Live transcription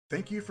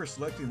Thank you for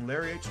selecting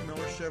Larry H.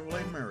 Miller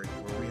Chevrolet Murray,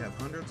 where we have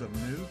hundreds of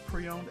new,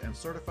 pre-owned, and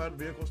certified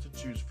vehicles to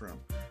choose from.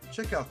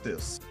 Check out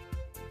this.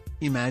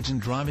 Imagine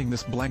driving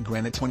this black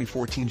Granite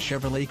 2014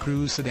 Chevrolet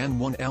Cruze Sedan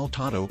 1L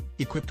Tato,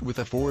 equipped with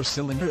a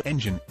 4-cylinder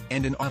engine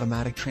and an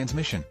automatic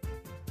transmission.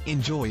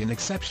 Enjoy an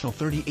exceptional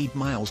 38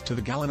 miles to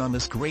the gallon on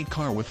this great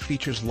car with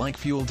features like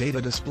fuel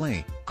data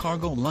display,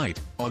 cargo light,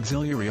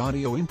 auxiliary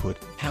audio input,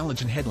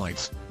 halogen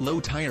headlights, low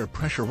tire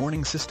pressure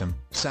warning system,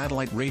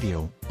 satellite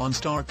radio,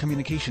 OnStar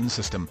communication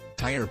system,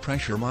 tire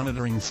pressure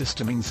monitoring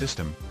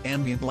system,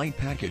 ambient light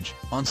package,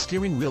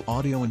 on-steering wheel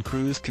audio and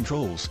cruise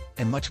controls,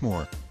 and much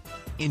more.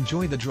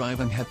 Enjoy the drive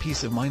and have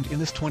peace of mind in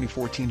this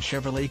 2014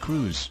 Chevrolet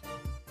Cruze.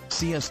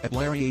 See us at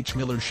Larry H.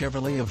 Miller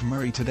Chevrolet of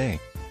Murray today.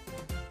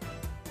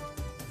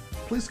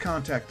 Please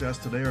contact us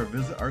today or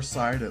visit our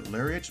site at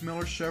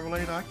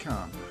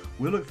larryhmillerchevrolet.com.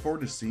 We look forward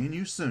to seeing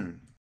you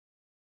soon.